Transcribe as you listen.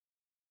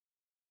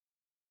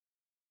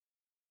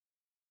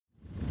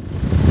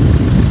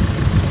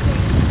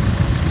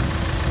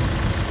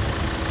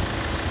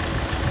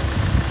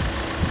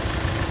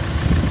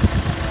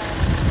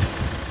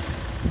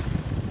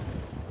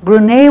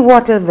Brunei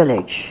Water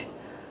Village.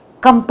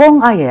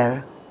 Kampong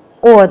Ayer,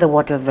 or the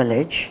Water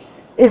Village,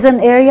 is an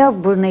area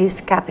of Brunei's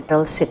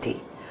capital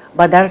city,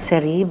 Bandar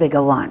Seri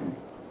Begawan,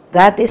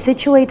 that is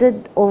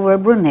situated over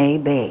Brunei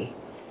Bay.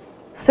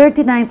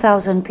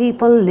 39,000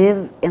 people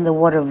live in the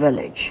Water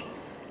Village.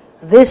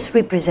 This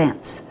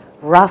represents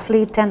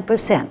roughly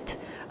 10%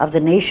 of the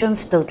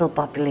nation's total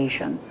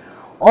population.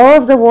 All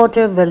of the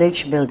Water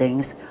Village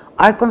buildings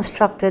are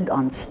constructed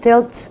on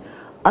stilts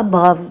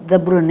above the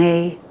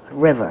Brunei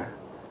River.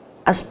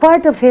 As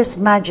part of His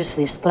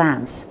Majesty's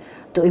plans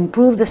to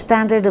improve the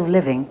standard of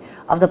living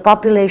of the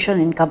population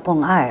in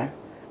Kampong Ayer,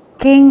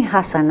 King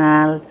Hassan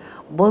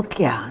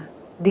al-Bolkiah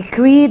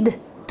decreed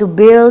to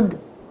build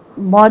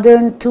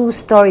modern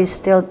two-story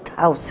stilt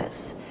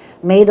houses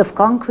made of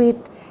concrete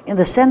in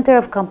the center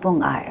of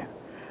Kampong Ayer,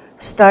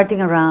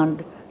 starting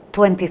around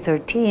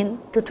 2013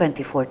 to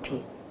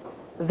 2014.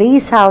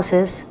 These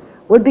houses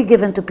would be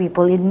given to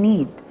people in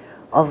need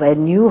of a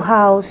new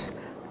house,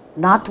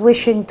 not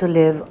wishing to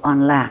live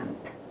on land.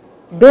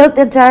 Built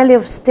entirely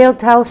of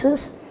stilt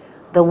houses,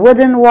 the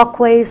wooden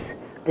walkways,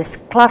 this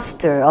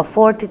cluster of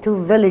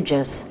 42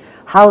 villages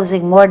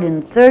housing more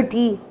than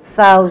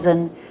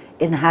 30,000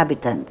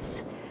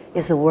 inhabitants,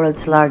 is the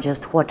world's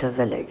largest water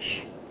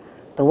village.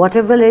 The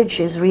water village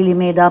is really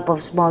made up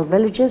of small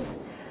villages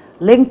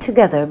linked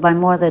together by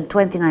more than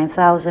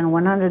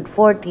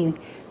 29,140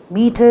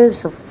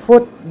 meters of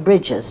foot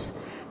bridges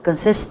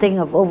consisting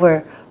of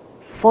over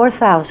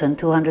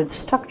 4,200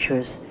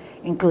 structures,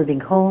 including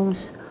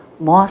homes,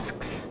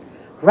 mosques,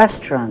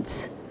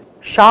 restaurants,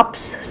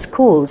 shops,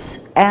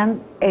 schools,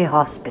 and a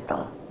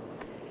hospital.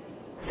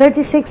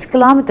 36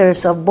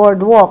 kilometers of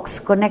boardwalks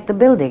connect the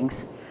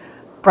buildings.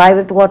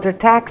 Private water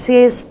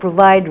taxis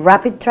provide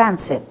rapid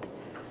transit.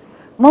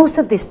 Most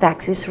of these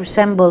taxis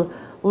resemble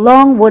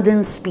long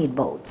wooden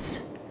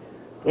speedboats.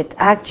 It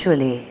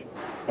actually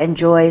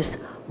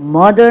enjoys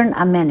modern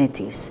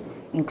amenities,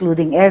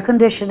 including air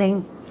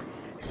conditioning,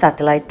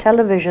 satellite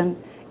television,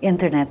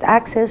 internet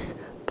access,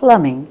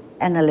 plumbing,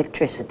 and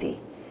electricity.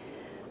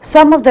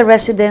 Some of the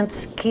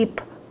residents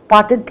keep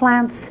potted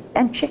plants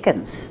and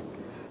chickens.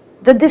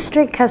 The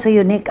district has a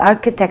unique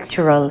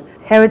architectural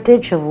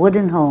heritage of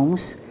wooden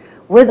homes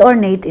with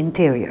ornate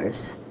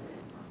interiors.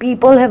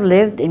 People have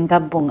lived in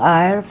Kampong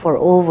Ayer for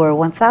over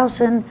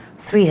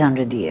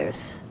 1,300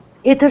 years.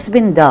 It has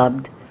been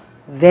dubbed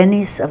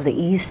Venice of the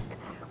East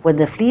when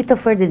the fleet of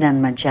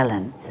Ferdinand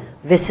Magellan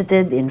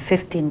visited in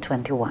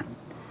 1521.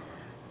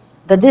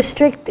 The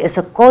district is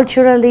a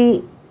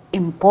culturally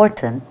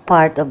important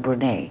part of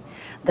Brunei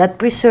that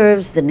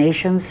preserves the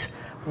nation's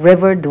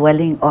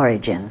river-dwelling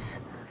origins.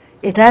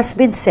 It has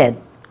been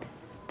said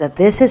that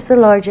this is the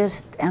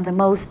largest and the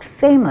most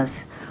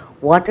famous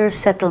water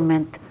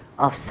settlement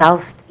of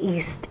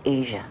Southeast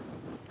Asia.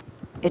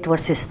 It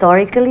was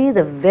historically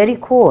the very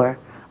core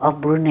of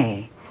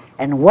Brunei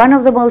and one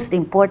of the most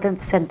important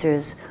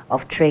centers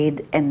of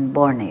trade in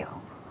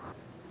Borneo.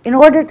 In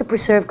order to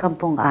preserve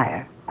Kampong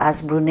Ayer as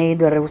Brunei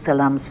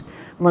Darussalam's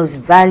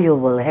most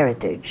valuable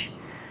heritage,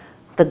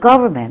 the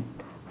government,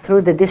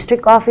 through the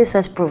district office,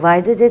 has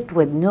provided it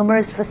with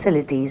numerous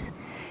facilities,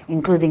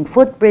 including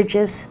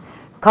footbridges,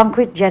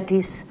 concrete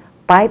jetties,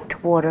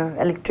 piped water,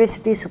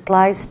 electricity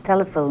supplies,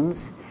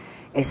 telephones,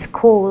 a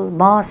school,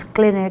 mosque,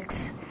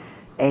 clinics,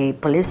 a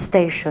police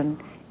station,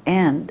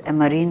 and a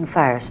marine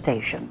fire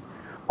station.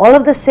 All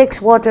of the 6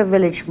 water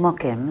village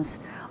mukims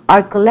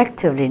are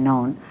collectively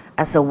known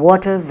as the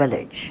Water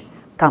Village,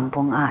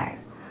 Kampong Ayer,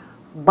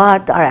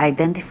 but are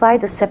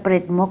identified as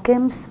separate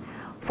mukims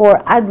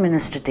for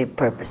administrative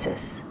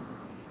purposes.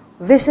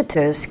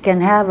 Visitors can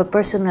have a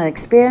personal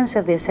experience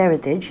of this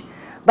heritage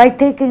by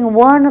taking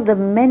one of the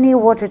many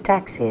water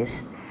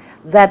taxis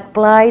that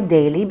ply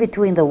daily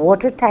between the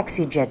water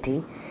taxi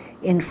jetty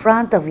in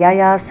front of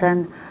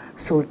Yayasan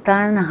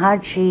Sultan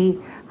Haji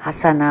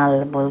Hassan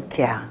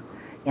al-Bolkiah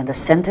in the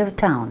center of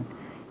town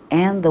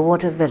and the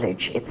water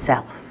village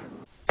itself.